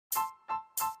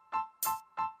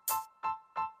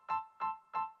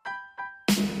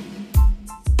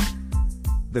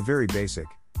The very basic,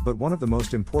 but one of the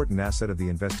most important asset of the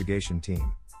investigation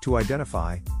team, to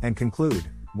identify and conclude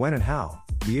when and how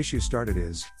the issue started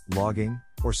is logging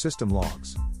or system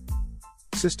logs.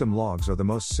 System logs are the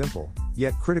most simple,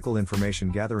 yet critical information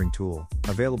gathering tool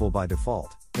available by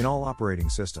default in all operating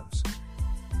systems.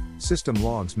 System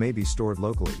logs may be stored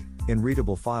locally, in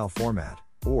readable file format,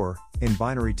 or in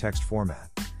binary text format.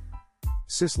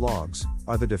 Sys logs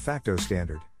are the de facto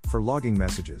standard for logging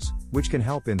messages, which can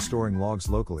help in storing logs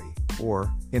locally,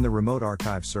 or in the remote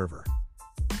archive server.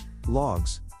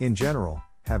 Logs, in general,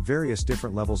 have various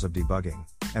different levels of debugging,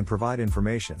 and provide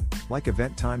information, like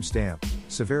event timestamp,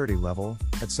 severity level,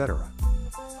 etc.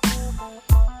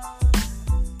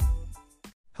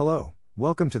 Hello,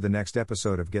 welcome to the next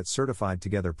episode of Get Certified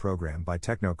Together program by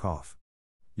TechnoCoff,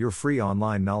 your free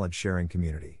online knowledge sharing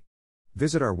community.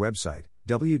 Visit our website,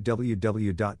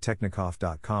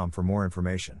 www.technocoff.com for more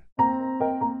information.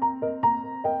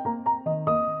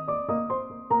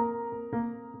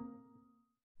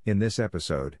 In this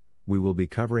episode, we will be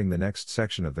covering the next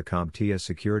section of the CompTIA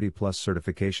Security Plus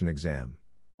certification exam.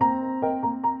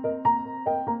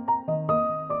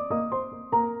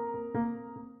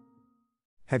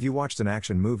 Have you watched an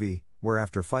action movie, where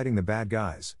after fighting the bad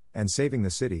guys, and saving the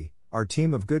city, our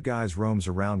team of good guys roams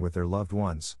around with their loved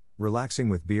ones, relaxing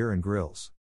with beer and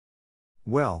grills?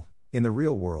 Well, in the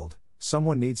real world,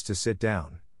 someone needs to sit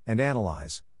down and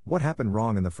analyze what happened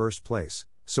wrong in the first place,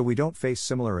 so we don't face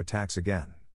similar attacks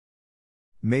again.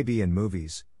 Maybe in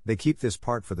movies, they keep this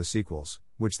part for the sequels,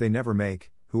 which they never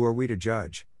make. Who are we to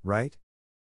judge, right?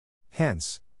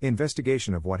 Hence,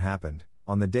 investigation of what happened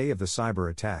on the day of the cyber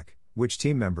attack, which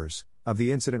team members of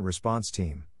the incident response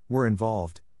team were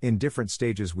involved in different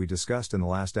stages we discussed in the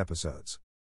last episodes.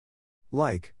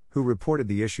 Like, who reported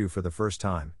the issue for the first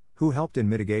time, who helped in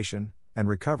mitigation and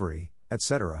recovery,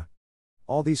 etc.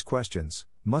 All these questions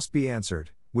must be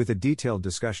answered with a detailed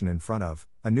discussion in front of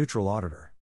a neutral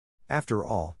auditor. After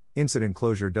all, incident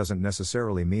closure doesn't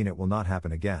necessarily mean it will not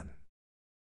happen again.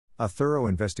 A thorough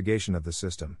investigation of the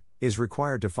system is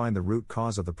required to find the root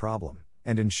cause of the problem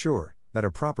and ensure that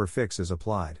a proper fix is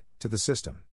applied to the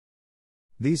system.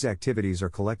 These activities are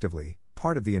collectively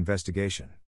part of the investigation.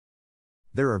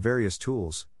 There are various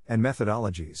tools and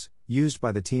methodologies used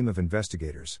by the team of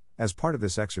investigators as part of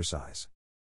this exercise.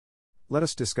 Let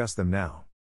us discuss them now.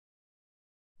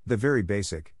 The very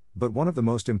basic, but one of the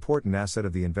most important asset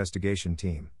of the investigation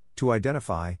team, to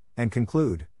identify and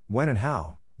conclude when and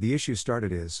how the issue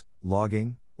started is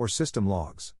logging or system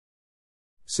logs.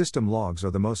 System logs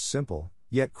are the most simple,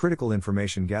 yet critical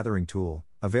information gathering tool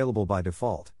available by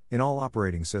default in all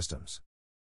operating systems.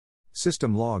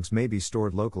 System logs may be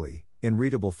stored locally, in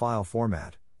readable file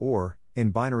format, or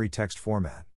in binary text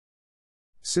format.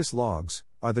 Sys logs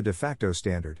are the de facto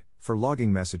standard for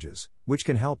logging messages, which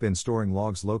can help in storing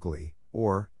logs locally,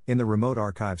 or in the remote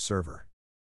archive server.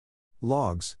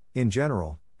 Logs, in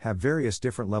general, have various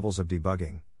different levels of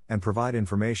debugging, and provide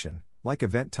information, like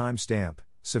event timestamp,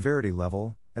 severity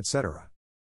level, etc.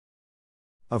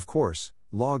 Of course,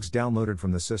 logs downloaded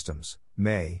from the systems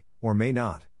may, or may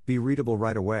not, be readable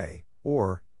right away,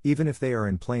 or, even if they are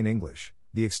in plain English,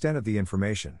 the extent of the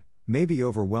information may be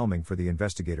overwhelming for the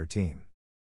investigator team.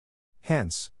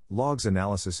 Hence, logs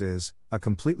analysis is a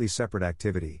completely separate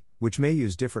activity, which may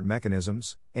use different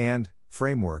mechanisms and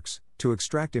frameworks to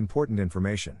extract important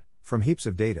information from heaps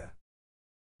of data.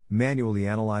 Manually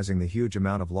analyzing the huge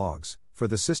amount of logs for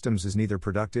the systems is neither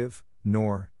productive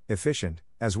nor efficient,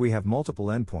 as we have multiple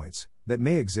endpoints that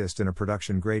may exist in a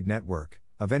production-grade network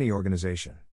of any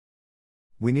organization.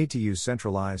 We need to use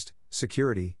centralized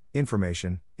security,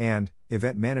 information, and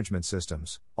event management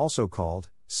systems, also called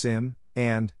SIM,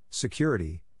 and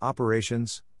security,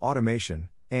 operations, automation,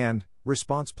 and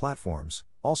response platforms,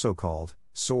 also called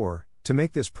SOR, to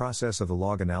make this process of the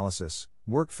log analysis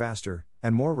work faster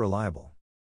and more reliable.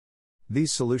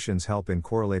 These solutions help in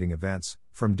correlating events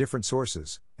from different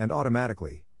sources and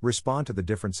automatically respond to the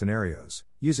different scenarios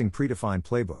using predefined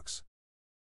playbooks.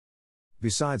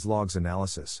 Besides logs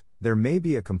analysis, there may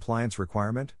be a compliance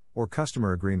requirement or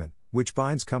customer agreement which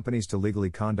binds companies to legally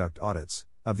conduct audits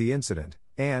of the incident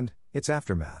and its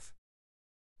aftermath.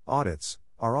 Audits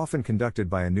are often conducted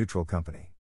by a neutral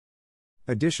company.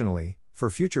 Additionally, for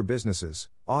future businesses,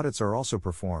 audits are also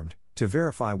performed to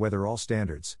verify whether all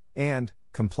standards and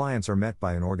compliance are met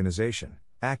by an organization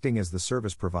acting as the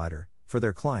service provider for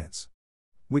their clients.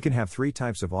 We can have three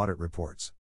types of audit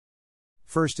reports.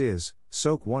 First is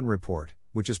SOC 1 report,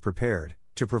 which is prepared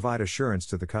to provide assurance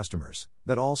to the customers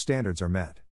that all standards are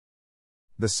met.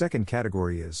 The second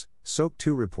category is SOC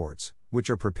 2 reports, which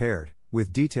are prepared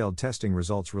with detailed testing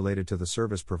results related to the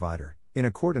service provider, in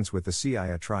accordance with the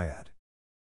CompTIA triad.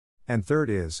 And third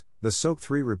is the SOC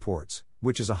Reports,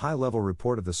 which is a high-level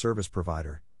report of the service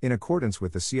provider, in accordance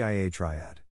with the CIA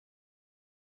triad.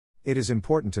 It is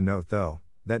important to note, though,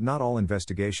 that not all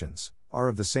investigations are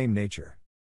of the same nature.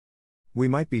 We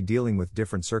might be dealing with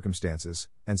different circumstances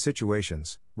and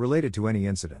situations related to any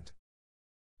incident.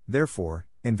 Therefore,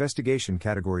 investigation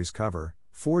categories cover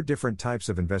 4 different types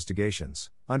of investigations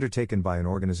undertaken by an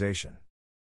organization.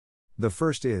 The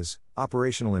first is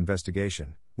operational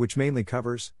investigation, which mainly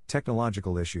covers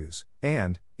technological issues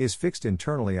and is fixed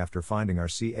internally after finding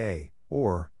RCA,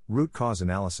 or root cause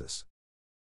analysis.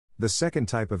 The second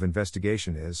type of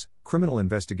investigation is criminal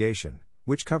investigation,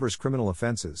 which covers criminal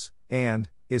offenses and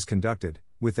is conducted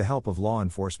with the help of law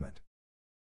enforcement.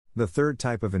 The third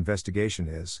type of investigation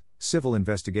is civil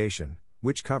investigation,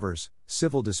 which covers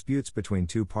civil disputes between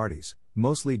 2 parties,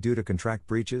 mostly due to contract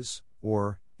breaches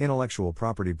or intellectual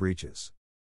property breaches.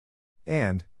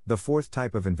 And the fourth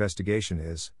type of investigation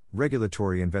is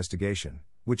regulatory investigation,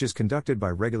 which is conducted by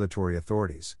regulatory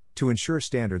authorities to ensure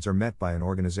standards are met by an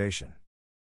organization.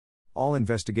 All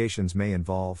investigations may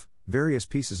involve various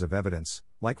pieces of evidence,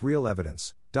 like real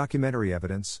evidence, documentary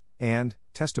evidence, and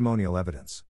testimonial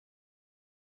evidence.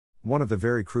 One of the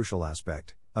very crucial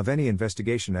aspects of any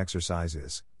investigation exercise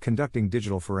is conducting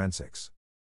digital forensics.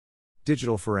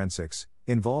 Digital forensics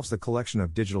involves the collection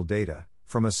of digital data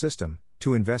from a system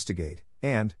to investigate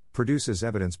and produces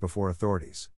evidence before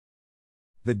authorities.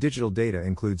 The digital data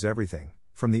includes everything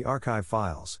from the archive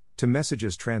files to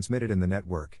messages transmitted in the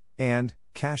network, and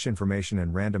cache information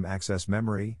and random access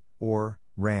memory, or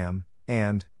RAM,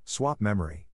 and swap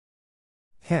memory.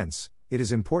 Hence, it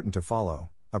is important to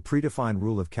follow a predefined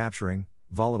rule of capturing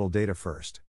volatile data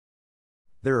first.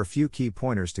 There are a few key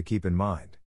pointers to keep in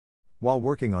mind while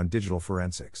working on digital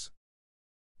forensics.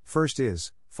 First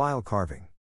is file carving.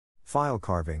 File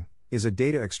carving is a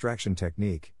data extraction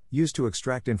technique used to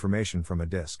extract information from a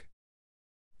disk.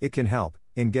 It can help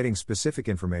in getting specific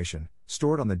information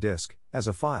stored on the disk as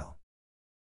a file.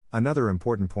 Another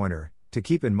important pointer to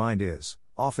keep in mind is,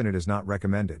 often it is not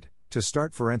recommended to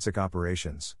start forensic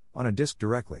operations on a disk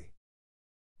directly.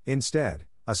 Instead,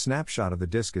 a snapshot of the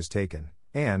disk is taken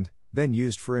and then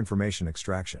used for information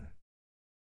extraction.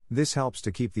 This helps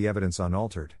to keep the evidence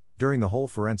unaltered during the whole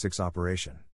forensics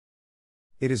operation.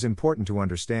 It is important to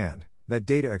understand that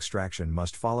data extraction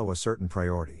must follow a certain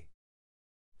priority.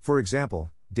 For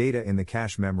example, data in the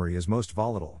cache memory is most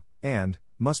volatile and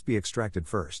must be extracted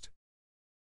first.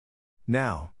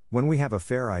 Now, when we have a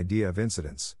fair idea of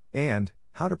incidents and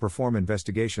how to perform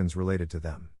investigations related to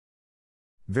them,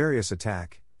 various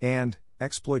attack and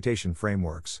exploitation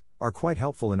frameworks are quite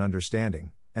helpful in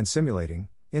understanding and simulating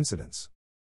incidents.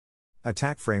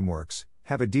 Attack frameworks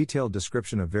have a detailed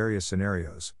description of various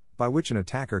scenarios by which an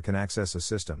attacker can access a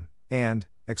system and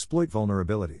exploit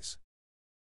vulnerabilities.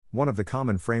 One of the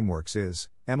common frameworks is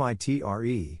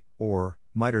MITRE, or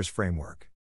MITRE's framework.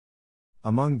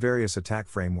 Among various attack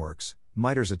frameworks,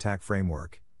 MITRE's attack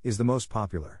framework is the most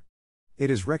popular.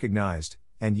 It is recognized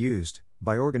and used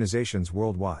by organizations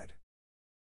worldwide.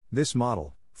 This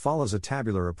model follows a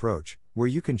tabular approach where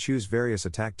you can choose various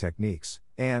attack techniques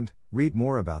and read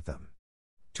more about them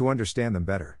to understand them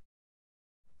better.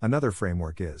 Another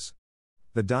framework is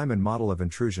the Diamond Model of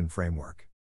Intrusion Framework.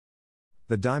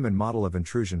 The Diamond Model of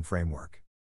Intrusion Framework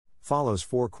follows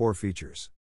 4 core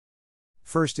features.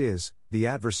 First is the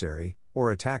adversary,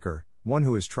 or attacker, one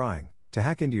who is trying to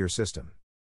hack into your system.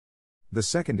 The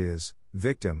second is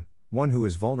victim, one who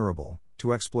is vulnerable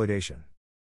to exploitation.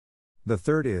 The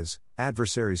third is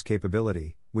adversary's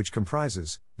capability, which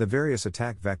comprises the various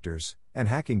attack vectors and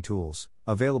hacking tools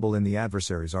available in the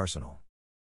adversary's arsenal.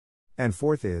 And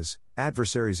fourth is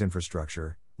adversary's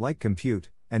infrastructure, like compute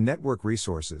and network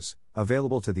resources,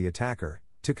 available to the attacker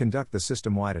to conduct the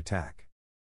system-wide attack.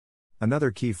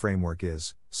 Another key framework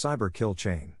is cyber kill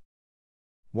chain.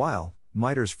 While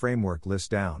MITRE's framework lists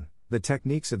down the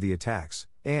techniques of the attacks,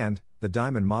 and the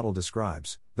Diamond Model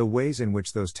describes the ways in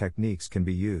which those techniques can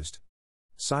be used,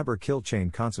 cyber kill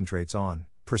chain concentrates on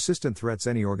persistent threats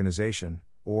any organization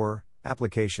or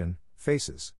application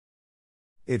faces.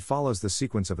 It follows the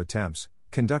sequence of attempts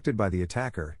conducted by the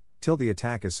attacker till the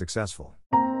attack is successful.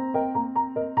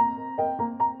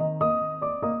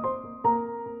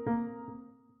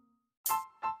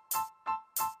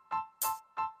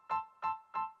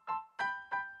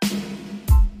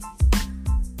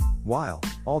 While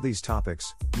all these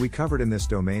topics we covered in this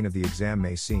domain of the exam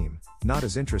may seem not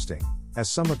as interesting as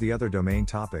some of the other domain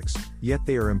topics, yet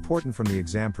they are important from the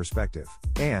exam perspective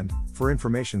and for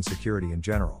information security in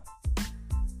general.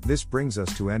 This brings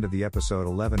us to end of the episode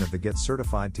 11 of the Get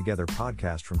Certified Together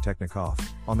podcast from Technicoff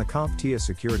on the CompTIA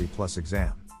Security Plus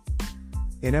exam.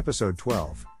 In episode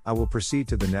 12, I will proceed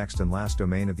to the next and last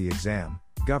domain of the exam: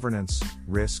 governance,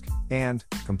 risk, and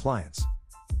compliance.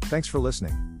 Thanks for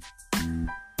listening.